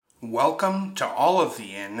Welcome to All of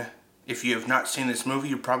the Inn. If you have not seen this movie,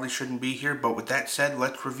 you probably shouldn't be here, but with that said,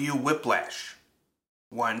 let's review Whiplash.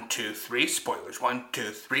 1, 2, 3, spoilers. 1,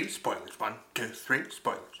 2, 3, spoilers. 1, 2, 3,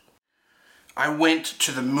 spoilers. I went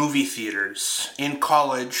to the movie theaters in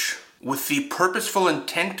college with the purposeful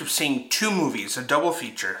intent of seeing two movies, a double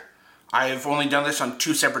feature. I have only done this on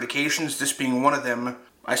two separate occasions, this being one of them.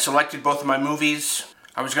 I selected both of my movies.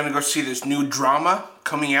 I was going to go see this new drama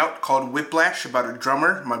coming out called Whiplash about a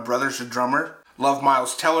drummer. My brother's a drummer. Love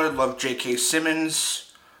Miles Teller, love J.K.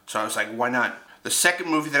 Simmons. So I was like, why not? The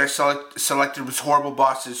second movie that I selected was Horrible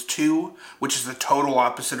Bosses 2, which is the total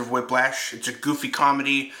opposite of Whiplash. It's a goofy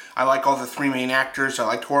comedy. I like all the three main actors. I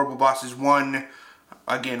liked Horrible Bosses 1.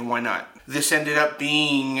 Again, why not? This ended up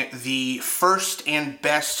being the first and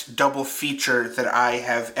best double feature that I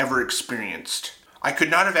have ever experienced. I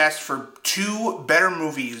could not have asked for two better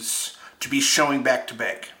movies to be showing back to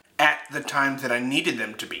back at the time that I needed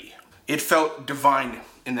them to be. It felt divine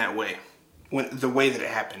in that way, the way that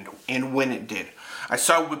it happened and when it did. I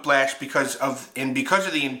saw Whiplash because of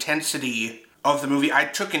the intensity of the movie. I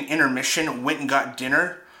took an intermission, went and got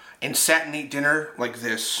dinner, and sat and ate dinner like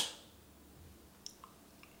this,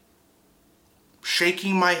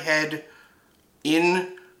 shaking my head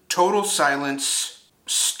in total silence,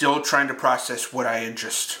 still trying to process what I had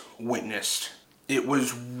just witnessed. It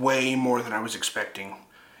was way more than I was expecting.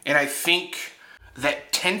 And I think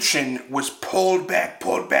that tension was pulled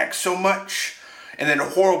back so much. And then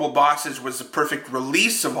Horrible Bosses was the perfect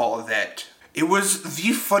release of all of that. It was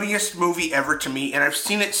the funniest movie ever to me, and I've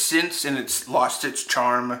seen it since, and it's lost its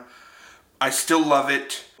charm. I still love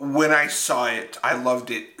it. When I saw it, I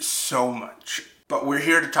loved it so much. But we're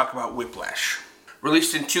here to talk about Whiplash.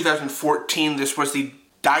 Released in 2014, this was the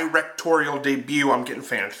directorial debut, I'm getting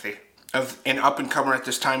fancy, of an up-and-comer at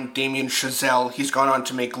this time, Damian Chazelle. He's gone on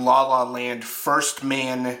to make La La Land, First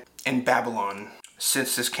Man, and Babylon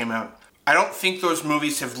since this came out. I don't think those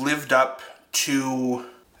movies have lived up to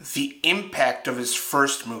the impact of his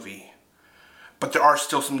first movie, but there are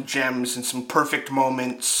still some gems and some perfect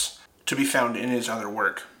moments to be found in his other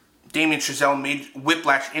work. Damian Chazelle made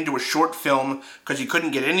Whiplash into a short film because he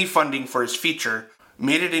couldn't get any funding for his feature,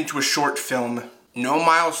 made it into a short film. No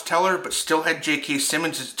Miles Teller, but still had J.K.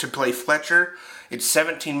 Simmons to play Fletcher. It's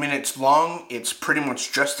 17 minutes long. It's pretty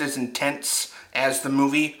much just as intense as the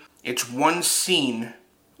movie. It's one scene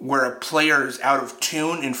where a player is out of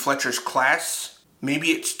tune in Fletcher's class. Maybe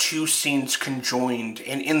it's two scenes conjoined,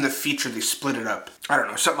 and in the feature they split it up. I don't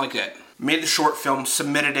know, something like that. Made the short film,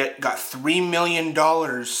 submitted it, got $3 million,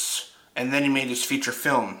 and then he made his feature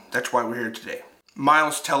film. That's why we're here today.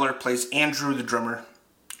 Miles Teller plays Andrew the drummer.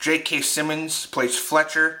 J.K. Simmons plays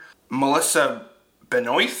Fletcher. Melissa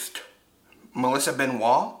Benoit,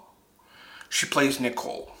 she plays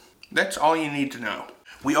Nicole. That's all you need to know.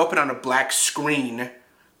 We open on a black screen,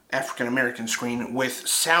 African-American screen, with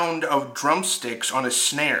sound of drumsticks on a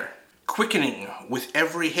snare, quickening with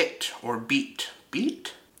every hit or beat.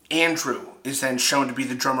 Beat? Andrew is then shown to be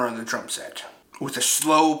the drummer on the drum set, with a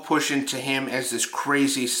slow push into him as this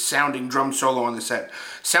crazy sounding drum solo on the set.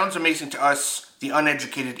 Sounds amazing to us, the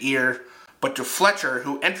uneducated ear, but to Fletcher,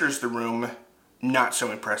 who enters the room, not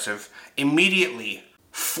so impressive. Immediately,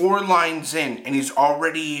 4 lines in, and he's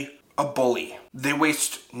already a bully. They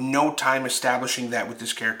waste no time establishing that with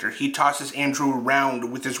this character. He tosses Andrew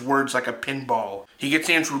around with his words like a pinball. He gets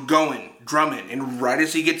Andrew going, drumming, and right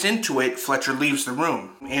as he gets into it, Fletcher leaves the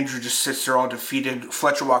room. Andrew just sits there all defeated.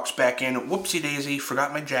 Fletcher walks back in. Whoopsie daisy,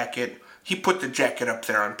 forgot my jacket. He put the jacket up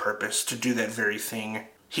there on purpose to do that very thing.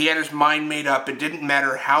 He had his mind made up. It didn't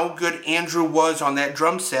matter how good Andrew was on that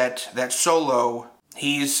drum set, that solo.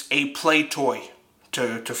 He's a play toy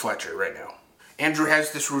to Fletcher right now. Andrew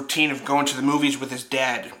has this routine of going to the movies with his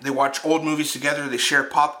dad. They watch old movies together. They share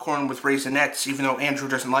popcorn with Raisinets. Even though Andrew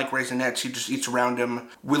doesn't like Raisinets, he just eats around him.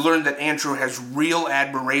 We learn that Andrew has real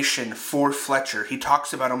admiration for Fletcher. He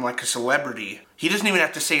talks about him like a celebrity. He doesn't even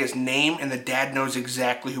have to say his name, and the dad knows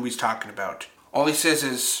exactly who he's talking about. All he says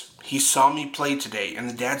is, "He saw me play today," and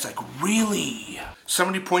the dad's like, "Really?"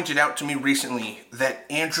 Somebody pointed out to me recently that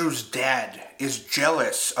Andrew's dad is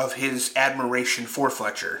jealous of his admiration for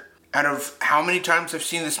Fletcher. Out of how many times I've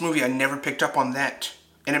seen this movie, I never picked up on that.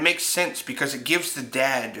 And it makes sense because it gives the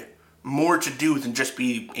dad more to do than just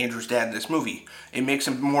be Andrew's dad in this movie. It makes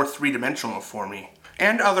him more three-dimensional for me.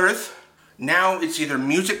 And others. Now it's either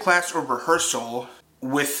music class or rehearsal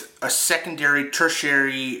with a secondary,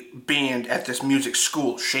 tertiary band at this music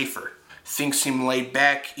school, Schaefer. Things seem laid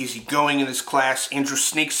back, easygoing in this class. Andrew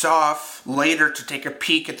sneaks off later to take a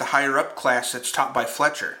peek at the higher-up class that's taught by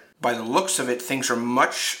Fletcher. By the looks of it, things are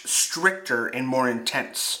much stricter and more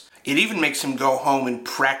intense. It even makes him go home and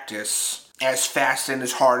practice as fast and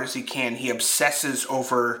as hard as he can. He obsesses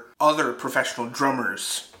over other professional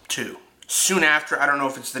drummers, too. Soon after, I don't know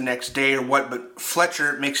if it's the next day or what, but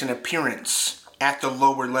Fletcher makes an appearance at the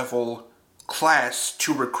lower level class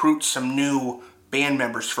to recruit some new band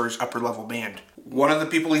members for his upper level band. One of the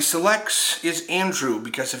people he selects is Andrew,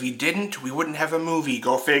 because if he didn't, we wouldn't have a movie.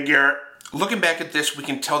 Go figure. Looking back at this, we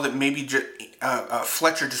can tell that maybe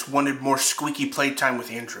Fletcher just wanted more squeaky playtime with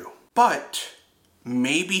Andrew. But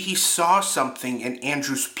maybe he saw something in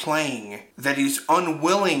Andrew's playing that he's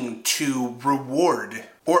unwilling to reward.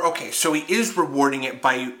 Or, okay, so he is rewarding it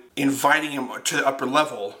by inviting him to the upper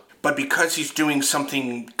level, but because he's doing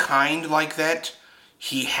something kind like that,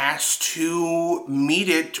 he has to meet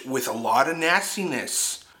it with a lot of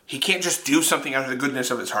nastiness. He can't just do something out of the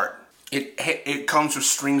goodness of his heart. It comes with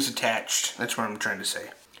strings attached. That's what I'm trying to say.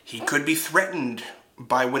 He could be threatened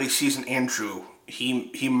by what he sees in Andrew.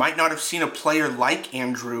 He might not have seen a player like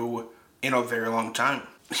Andrew in a very long time.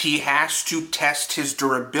 He has to test his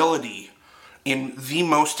durability in the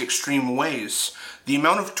most extreme ways. The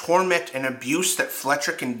amount of torment and abuse that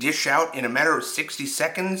Fletcher can dish out in a matter of 60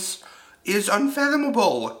 seconds is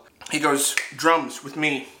unfathomable. He goes, drums with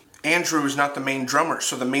me. Andrew is not the main drummer,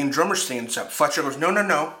 so the main drummer stands up. Fletcher goes,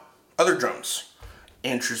 no, other drums.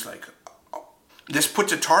 Andrew's like, oh. This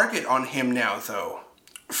puts a target on him now, though,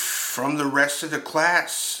 from the rest of the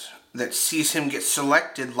class that sees him get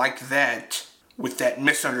selected like that, with that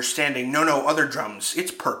misunderstanding. No, other drums.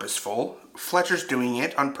 It's purposeful. Fletcher's doing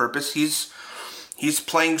it on purpose. He's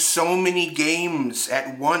playing so many games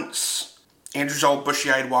at once. Andrew's all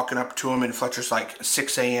bushy-eyed walking up to him, and Fletcher's like,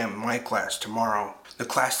 6 a.m., my class, tomorrow. The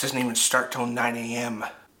class doesn't even start till 9 a.m.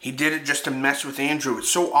 He did it just to mess with Andrew. It's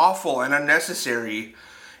so awful and unnecessary.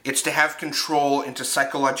 It's to have control and to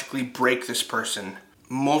psychologically break this person.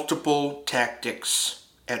 Multiple tactics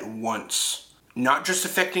at once. Not just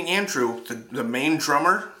affecting Andrew, the main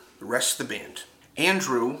drummer, the rest of the band.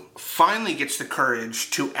 Andrew finally gets the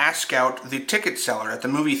courage to ask out the ticket seller at the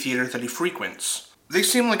movie theater that he frequents. They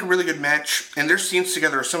seem like a really good match, and their scenes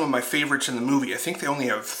together are some of my favorites in the movie. I think they only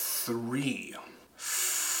have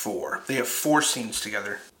 4. They have 4 scenes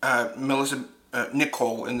together.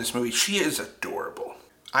 Nicole in this movie, she is adorable.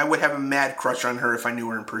 I would have a mad crush on her if I knew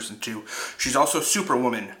her in person too. She's also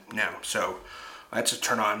Superwoman now, so that's a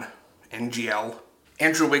turn on. NGL.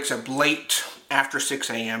 Andrew wakes up late after 6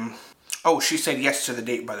 a.m. Oh, she said yes to the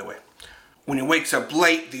date, by the way. When he wakes up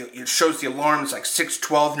late, it shows the alarm is like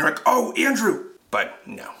 6:12, and you're like, oh, Andrew! But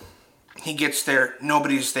no. He gets there,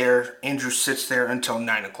 nobody's there, Andrew sits there until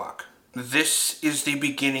 9 o'clock. This is the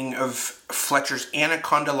beginning of Fletcher's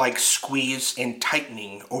anaconda-like squeeze and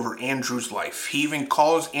tightening over Andrew's life. He even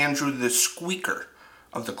calls Andrew the squeaker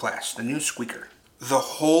of the class, the new squeaker. The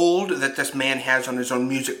hold that this man has on his own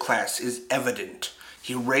music class is evident.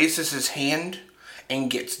 He raises his hand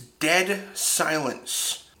and gets dead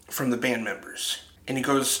silence from the band members. And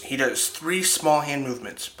he does 3 small hand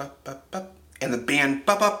movements. Bup, bup, bup. And the band,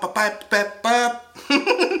 bup, bup, bup, bup, bup, bup.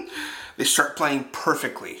 They start playing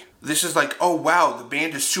perfectly. This is like, oh wow, the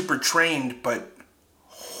band is super trained, but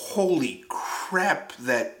holy crap,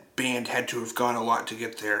 that band had to have gone a lot to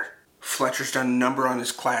get there. Fletcher's done a number on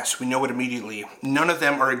his class. We know it immediately. None of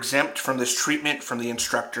them are exempt from this treatment from the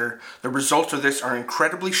instructor. The results of this are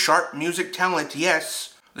incredibly sharp music talent,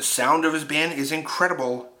 yes. The sound of his band is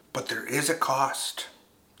incredible, but there is a cost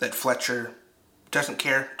that Fletcher doesn't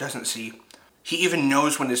care, doesn't see. He even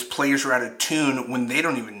knows when his players are out of tune when they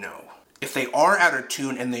don't even know. If they are out of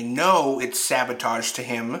tune and they know, it's sabotage to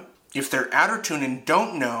him. If they're out of tune and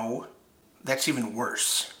don't know, that's even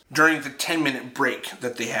worse. During the 10-minute break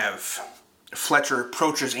that they have, Fletcher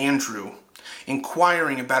approaches Andrew,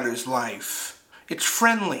 inquiring about his life. It's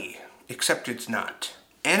friendly, except it's not.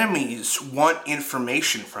 Enemies want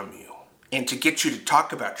information from you, and to get you to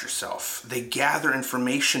talk about yourself, they gather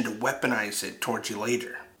information to weaponize it towards you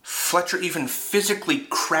later. Fletcher even physically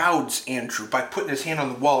crowds Andrew by putting his hand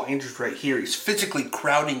on the wall. Andrew's right here. He's physically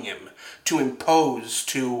crowding him to impose,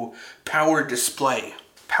 to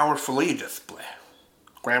powerfully display.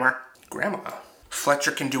 Grammar.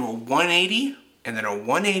 Fletcher can do a 180, and then a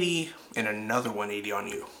 180, and another 180 on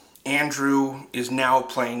you. Andrew is now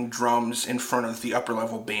playing drums in front of the upper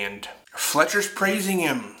level band. Fletcher's praising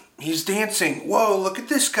him. He's dancing. Whoa, look at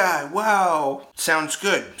this guy. Wow. Sounds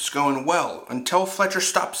good. It's going well. Until Fletcher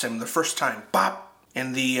stops him the first time. Bop.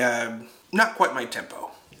 And not quite my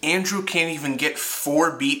tempo. Andrew can't even get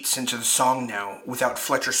 4 beats into the song now without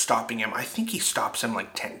Fletcher stopping him. I think he stops him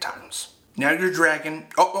like 10 times. Now you're dragging.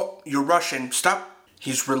 Oh, you're rushing. Stop.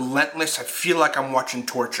 He's relentless. I feel like I'm watching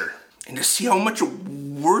torture. And to see how much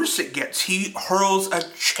worse it gets. He hurls a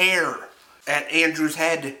chair at Andrew's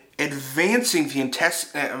head, advancing the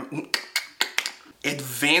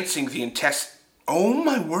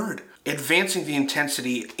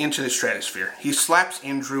intensity into the stratosphere. He slaps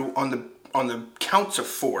Andrew on the counts of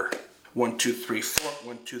 4. 1, 2, 3, 4.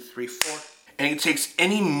 1, 2, 3, 4. And he takes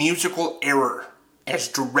any musical error as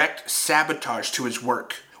direct sabotage to his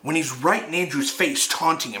work. When he's right in Andrew's face,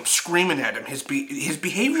 taunting him, screaming at him, his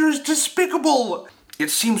behavior is despicable. It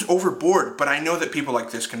seems overboard, but I know that people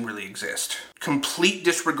like this can really exist. Complete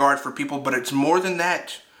disregard for people, but it's more than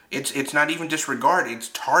that. It's not even disregard, it's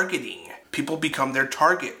targeting. People become their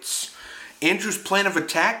targets. Andrew's plan of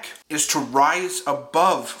attack is to rise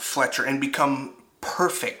above Fletcher and become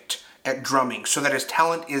perfect at drumming so that his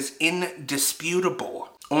talent is indisputable.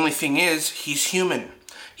 Only thing is, he's human.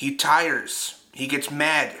 He tires. He gets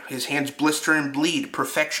mad. His hands blister and bleed.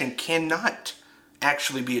 Perfection cannot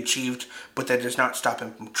actually be achieved, but that does not stop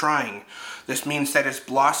him from trying. This means that his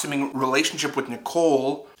blossoming relationship with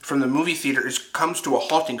Nicole from the movie theater comes to a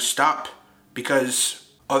halting stop because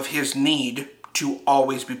of his need to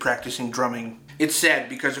always be practicing drumming. It's sad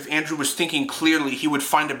because if Andrew was thinking clearly, he would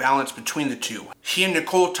find a balance between the two. He and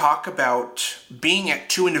Nicole talk about being at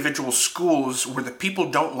 2 individual schools where the people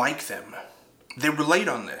don't like them. They relate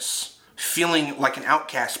on this, feeling like an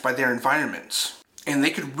outcast by their environments. And they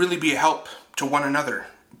could really be a help to one another.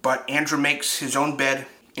 But Andrew makes his own bed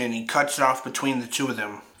and he cuts it off between the two of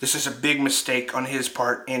them. This is a big mistake on his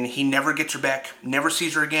part and he never gets her back, never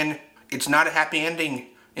sees her again. It's not a happy ending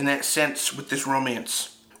in that sense with this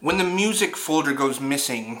romance. When the music folder goes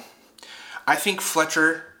missing, I think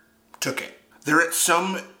Fletcher took it. They're at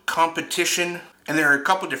some competition, and there are a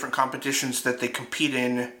couple different competitions that they compete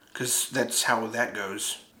in, because that's how that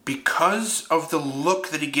goes. Because of the look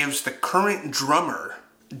that he gives the current drummer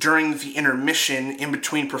during the intermission in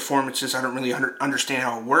between performances, I don't really understand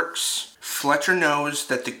how it works. Fletcher knows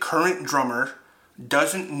that the current drummer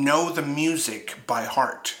doesn't know the music by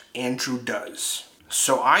heart. Andrew does.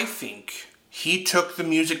 So I think he took the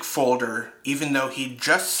music folder, even though he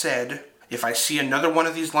just said, if I see another one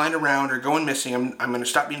of these lying around or going missing, I'm going to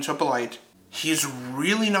stop being so polite. He's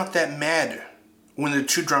really not that mad when the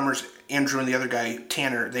 2 drummers, Andrew and the other guy,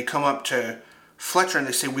 Tanner, they come up to Fletcher and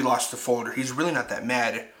they say, we lost the folder. He's really not that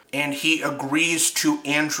mad. And he agrees to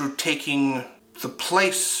Andrew taking the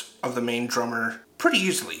place of the main drummer pretty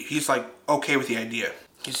easily. He's like okay with the idea.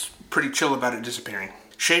 He's pretty chill about it disappearing.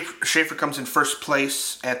 Schaefer comes in first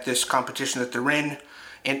place at this competition that they're in,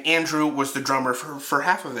 and Andrew was the drummer for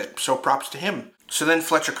half of it, so props to him. So then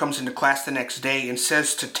Fletcher comes into class the next day and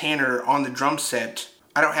says to Tanner on the drum set,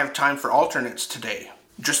 I don't have time for alternates today,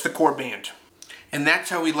 just the core band. And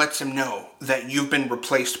that's how he lets him know that you've been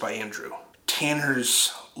replaced by Andrew.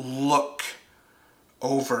 Tanner's look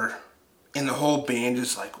over, and the whole band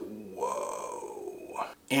is like, whoa.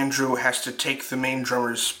 Andrew has to take the main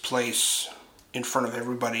drummer's place in front of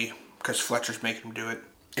everybody because Fletcher's making him do it.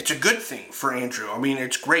 It's a good thing for Andrew. I mean,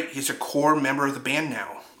 it's great. He's a core member of the band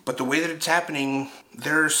now. But the way that it's happening,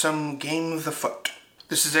 there's some game of the foot.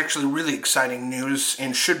 This is actually really exciting news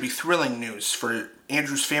and should be thrilling news for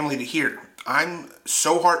Andrew's family to hear. I'm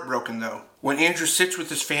so heartbroken though. When Andrew sits with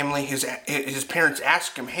his family, his parents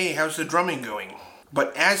ask him, hey, how's the drumming going?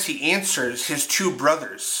 But as he answers, his 2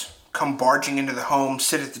 brothers come barging into the home,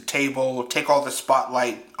 sit at the table, take all the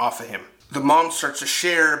spotlight off of him. The mom starts to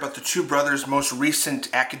share about the 2 brothers' most recent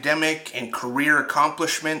academic and career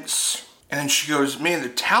accomplishments. And then she goes, man, the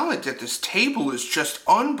talent at this table is just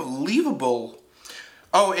unbelievable.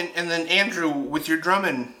 Oh, and then Andrew, with your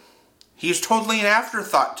drumming, he's totally an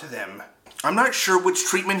afterthought to them. I'm not sure which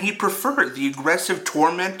treatment he'd prefer, the aggressive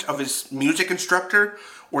torment of his music instructor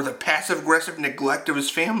or the passive-aggressive neglect of his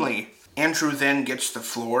family. Andrew then gets the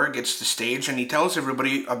floor, gets the stage, and he tells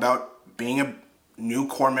everybody about being a new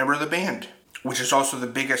core member of the band, which is also the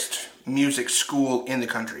biggest music school in the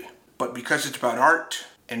country. But because it's about art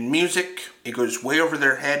and music, it goes way over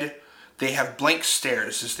their head. They have blank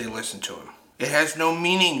stares as they listen to him. It has no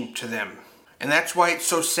meaning to them. And that's why it's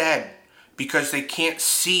so sad, because they can't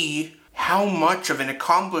see how much of an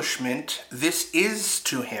accomplishment this is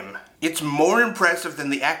to him. It's more impressive than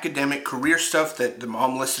the academic career stuff that the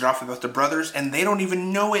mom listed off about the brothers, and they don't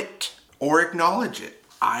even know it or acknowledge it.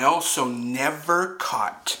 I also never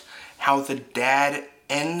caught how the dad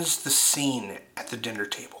ends the scene at the dinner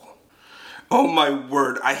table. Oh my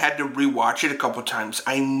word, I had to rewatch it a couple times.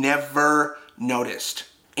 I never noticed.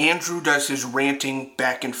 Andrew does his ranting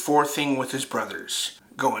back and forthing with his brothers.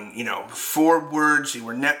 Going, 4 words you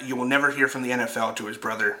will never hear from the NFL to his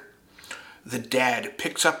brother. The dad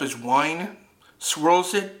picks up his wine,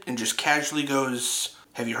 swirls it, and just casually goes,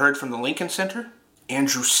 have you heard from the Lincoln Center?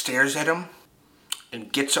 Andrew stares at him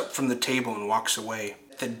and gets up from the table and walks away.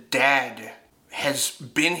 The dad has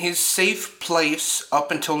been his safe place up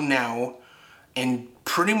until now and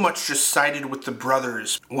pretty much just sided with the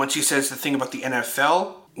brothers. Once he says the thing about the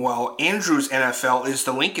NFL, well, Andrew's NFL is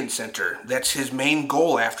the Lincoln Center. That's his main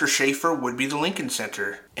goal after Schaefer would be the Lincoln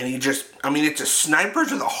Center. And he just, it's a sniper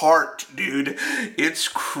to the heart, dude. It's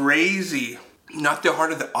crazy. Not the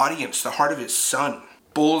heart of the audience, the heart of his son.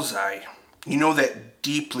 Bullseye. That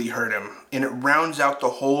deeply hurt him. And it rounds out the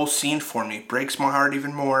whole scene for me. Breaks my heart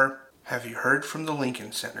even more. Have you heard from the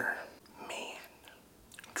Lincoln Center? Man,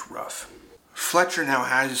 it's rough. Fletcher now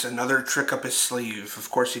has another trick up his sleeve, of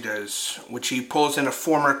course he does, which he pulls in a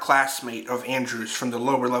former classmate of Andrew's from the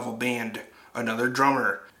lower level band, another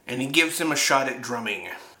drummer, and he gives him a shot at drumming.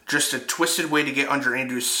 Just a twisted way to get under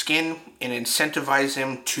Andrew's skin and incentivize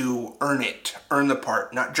him to earn the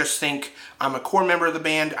part, not just think, I'm a core member of the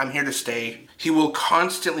band, I'm here to stay. He will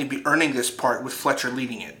constantly be earning this part with Fletcher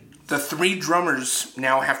leading it. The three drummers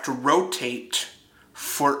now have to rotate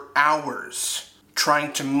for hours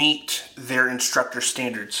trying to meet their instructor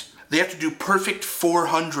standards. They have to do perfect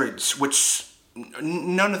 400s, which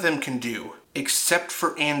none of them can do. Except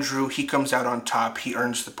for Andrew, he comes out on top. He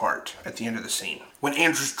earns the part at the end of the scene. When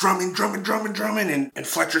Andrew's drumming, and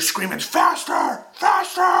Fletcher's screaming, faster,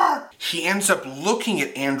 faster! He ends up looking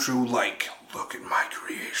at Andrew like, look at my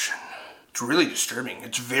creation. It's really disturbing.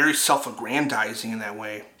 It's very self-aggrandizing in that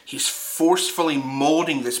way. He's forcefully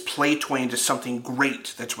molding this play toy into something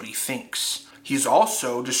great. That's what he thinks. He's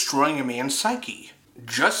also destroying a man's psyche,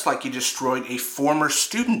 just like he destroyed a former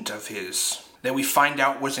student of his that we find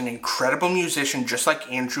out was an incredible musician just like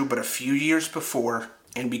Andrew, but a few years before,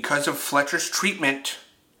 and because of Fletcher's treatment,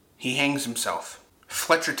 he hangs himself.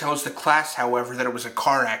 Fletcher tells the class, however, that it was a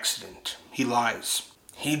car accident. He lies.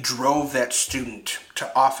 He drove that student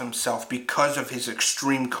to off himself because of his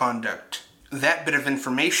extreme conduct. That bit of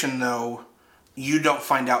information, though, you don't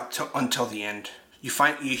find out until the end. You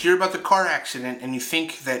hear about the car accident and you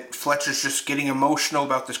think that Fletcher's just getting emotional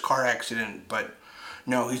about this car accident, but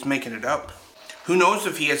no, he's making it up. Who knows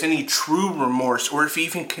if he has any true remorse or if he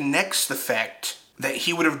even connects the fact that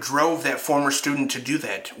he would have drove that former student to do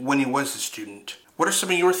that when he was a student. What are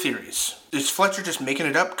some of your theories? Is Fletcher just making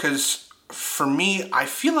it up? Because for me, I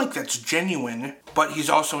feel like that's genuine, but he's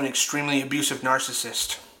also an extremely abusive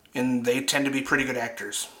narcissist, and they tend to be pretty good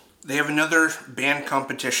actors. They have another band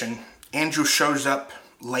competition. Andrew shows up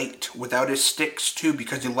late without his sticks too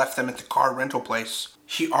because he left them at the car rental place.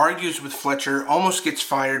 He argues with Fletcher, almost gets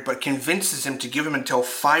fired, but convinces him to give him until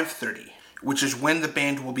 5:30, which is when the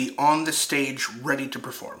band will be on the stage ready to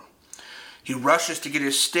perform. He rushes to get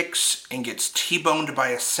his sticks and gets T-boned by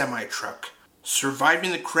a semi-truck.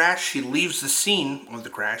 Surviving the crash, he leaves the scene of the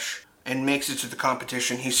crash and makes it to the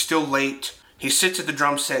competition. He's still late. He sits at the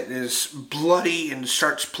drum set and is bloody and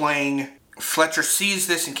starts playing. Fletcher sees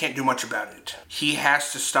this and can't do much about it. He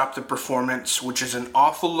has to stop the performance, which is an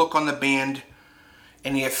awful look on the band,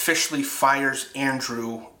 and he officially fires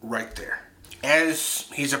Andrew right there. As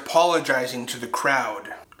he's apologizing to the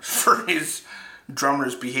crowd for his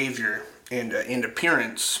drummer's behavior and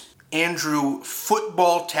appearance, Andrew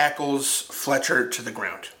football tackles Fletcher to the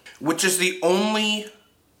ground, which is the only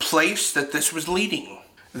place that this was leading.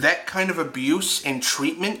 That kind of abuse and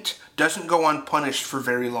treatment doesn't go unpunished for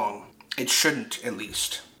very long. It shouldn't, at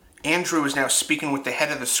least. Andrew is now speaking with the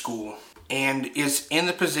head of the school and is in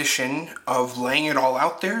the position of laying it all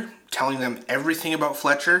out there, telling them everything about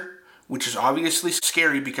Fletcher, which is obviously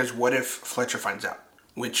scary because what if Fletcher finds out?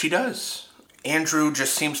 Which he does. Andrew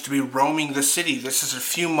just seems to be roaming the city. This is a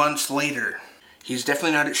few months later. He's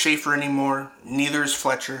definitely not at Schaefer anymore. Neither is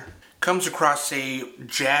Fletcher. Comes across a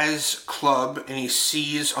jazz club and he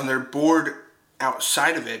sees on their board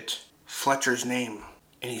outside of it Fletcher's name.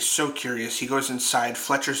 And he's so curious. He goes inside.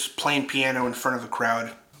 Fletcher's playing piano in front of the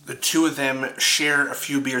crowd. The two of them share a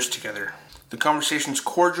few beers together. The conversation's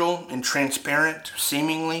cordial and transparent,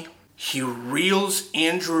 seemingly. He reels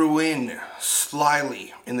Andrew in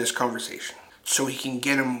slyly in this conversation so he can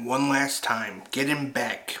get him one last time, get him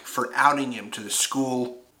back for outing him to the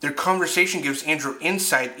school. Their conversation gives Andrew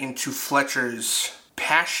insight into Fletcher's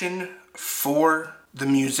passion for the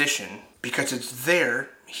musician because it's there.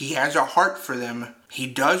 He has a heart for them. He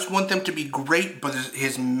does want them to be great, but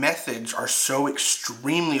his methods are so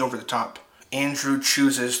extremely over the top. Andrew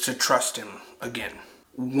chooses to trust him again.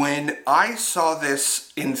 When I saw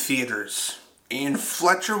this in theaters, and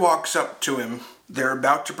Fletcher walks up to him, they're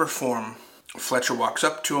about to perform. Fletcher walks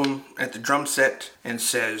up to him at the drum set and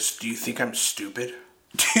says, "Do you think I'm stupid?"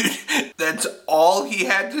 Dude, that's all he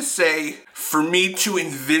had to say for me to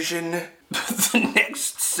envision the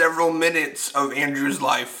next several minutes of Andrew's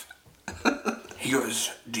life. He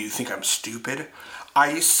goes, "Do you think I'm stupid?"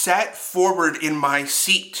 I sat forward in my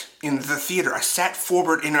seat in the theater. I sat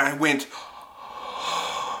forward and I went,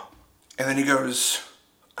 and then he goes,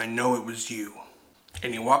 "I know it was you."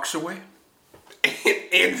 And he walks away.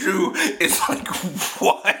 And Andrew is like,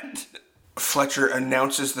 "What?" Fletcher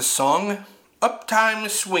announces the song, "Uptime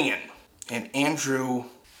Swingin'." And Andrew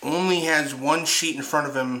only has one sheet in front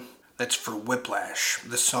of him that's for Whiplash,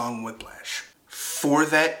 the song Whiplash. For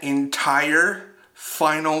that entire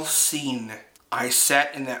final scene, I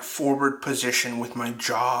sat in that forward position with my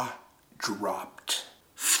jaw dropped.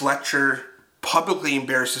 Fletcher publicly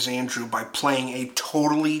embarrasses Andrew by playing a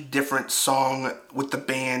totally different song with the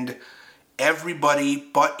band. Everybody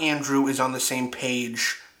but Andrew is on the same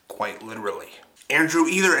page, quite literally. Andrew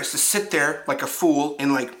either has to sit there like a fool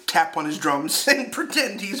and like tap on his drums and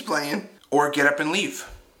pretend he's playing, or get up and leave.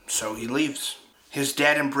 So he leaves. His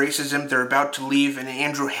dad embraces him, they're about to leave, and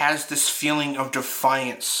Andrew has this feeling of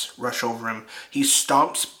defiance rush over him. He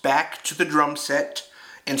stomps back to the drum set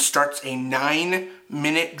and starts a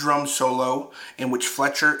 9-minute drum solo in which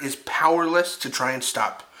Fletcher is powerless to try and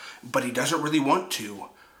stop. But he doesn't really want to,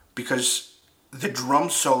 because the drum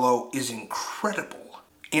solo is incredible.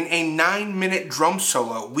 In a 9-minute drum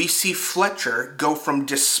solo, we see Fletcher go from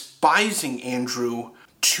despising Andrew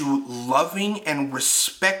to loving and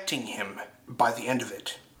respecting him by the end of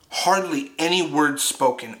it. Hardly any words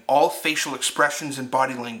spoken, all facial expressions and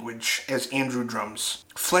body language as Andrew drums.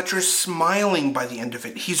 Fletcher's smiling by the end of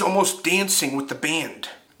it. He's almost dancing with the band.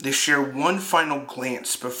 They share one final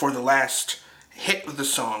glance before the last hit of the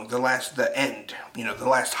song, the last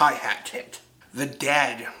hi-hat hit. The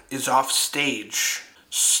dad is off stage,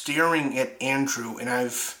 staring at Andrew,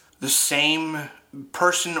 and the same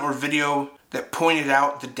person or video that pointed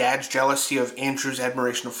out the dad's jealousy of Andrew's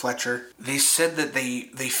admiration of Fletcher. They said that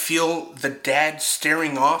they feel the dad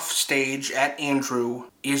staring off stage at Andrew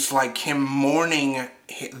is like him mourning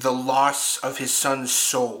the loss of his son's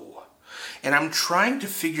soul. And I'm trying to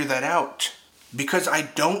figure that out, because I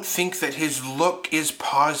don't think that his look is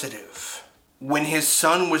positive. When his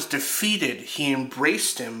son was defeated, he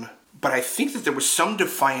embraced him, but I think that there was some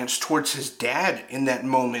defiance towards his dad in that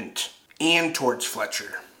moment and towards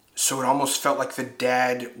Fletcher. So it almost felt like the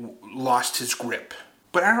dad lost his grip.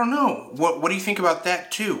 But I don't know. What do you think about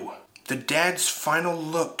that too? The dad's final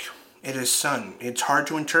look at his son. It's hard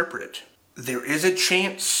to interpret it. There is a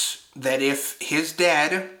chance that if his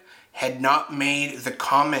dad had not made the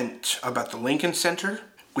comment about the Lincoln Center,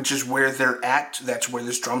 which is where they're at, that's where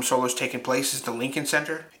this drum solo is taking place, is the Lincoln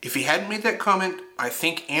Center. If he hadn't made that comment, I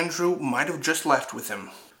think Andrew might have just left with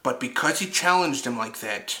him. But because he challenged him like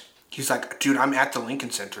that, he's like, "Dude, I'm at the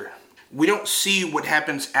Lincoln Center." We don't see what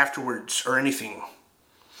happens afterwards or anything.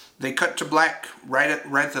 They cut to black right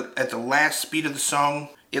at the last beat of the song.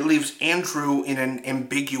 It leaves Andrew in an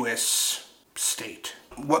ambiguous state.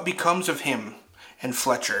 What becomes of him and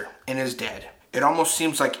Fletcher and his dad? It almost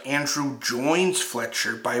seems like Andrew joins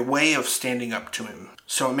Fletcher by way of standing up to him.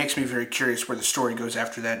 So it makes me very curious where the story goes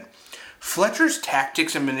after that. Fletcher's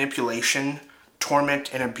tactics and manipulation, torment,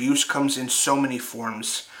 and abuse comes in so many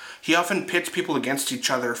forms. He often pits people against each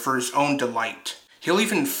other for his own delight. He'll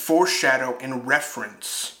even foreshadow and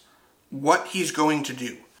reference what he's going to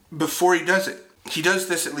do before he does it. He does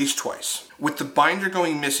this at least twice. With the binder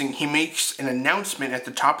going missing, he makes an announcement at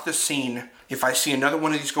the top of the scene: "If I see another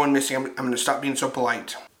one of these going missing, I'm going to stop being so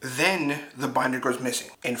polite." Then the binder goes missing,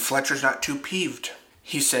 and Fletcher's not too peeved.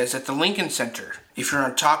 He says, "At the Lincoln Center, if you're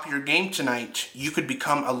on top of your game tonight, you could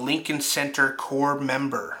become a Lincoln Center core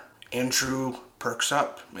member." Andrew perks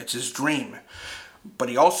up. It's his dream. But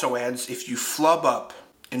he also adds, "If you flub up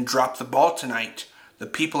and drop the ball tonight, the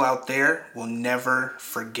people out there will never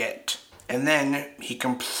forget." And then he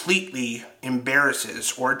completely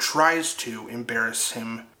embarrasses, or tries to embarrass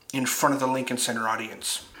him, in front of the Lincoln Center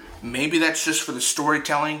audience. Maybe that's just for the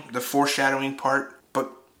storytelling, the foreshadowing part,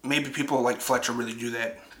 but maybe people like Fletcher really do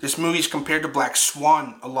that. This movie is compared to Black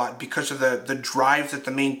Swan a lot because of the drive that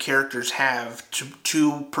the main characters have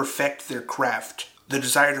to perfect their craft. The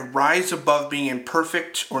desire to rise above being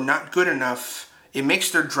imperfect or not good enough. It makes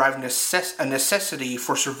their drive a necessity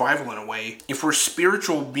for survival in a way. If we're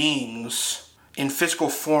spiritual beings in physical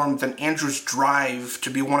form, then Andrew's drive to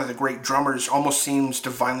be one of the great drummers almost seems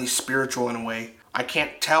divinely spiritual in a way. I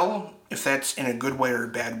can't tell if that's in a good way or a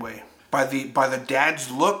bad way. By the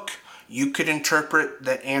dad's look, you could interpret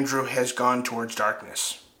that Andrew has gone towards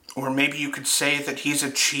darkness. Or maybe you could say that he's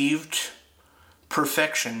achieved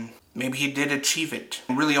perfection. Maybe he did achieve it.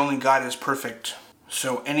 Really only God is perfect.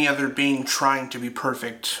 So any other being trying to be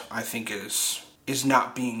perfect, I think, is is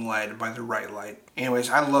not being led by the right light. Anyways,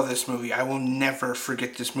 I love this movie. I will never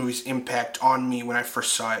forget this movie's impact on me when I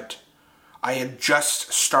first saw it. I had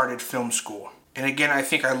just started film school. And again, I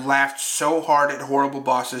think I laughed so hard at Horrible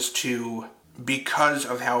Bosses 2 because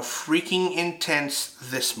of how freaking intense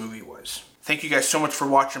this movie was. Thank you guys so much for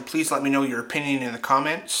watching. Please let me know your opinion in the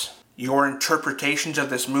comments. Your interpretations of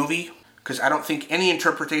this movie, because I don't think any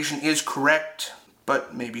interpretation is correct,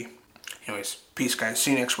 but maybe. Anyways, peace guys.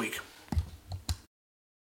 See you next week.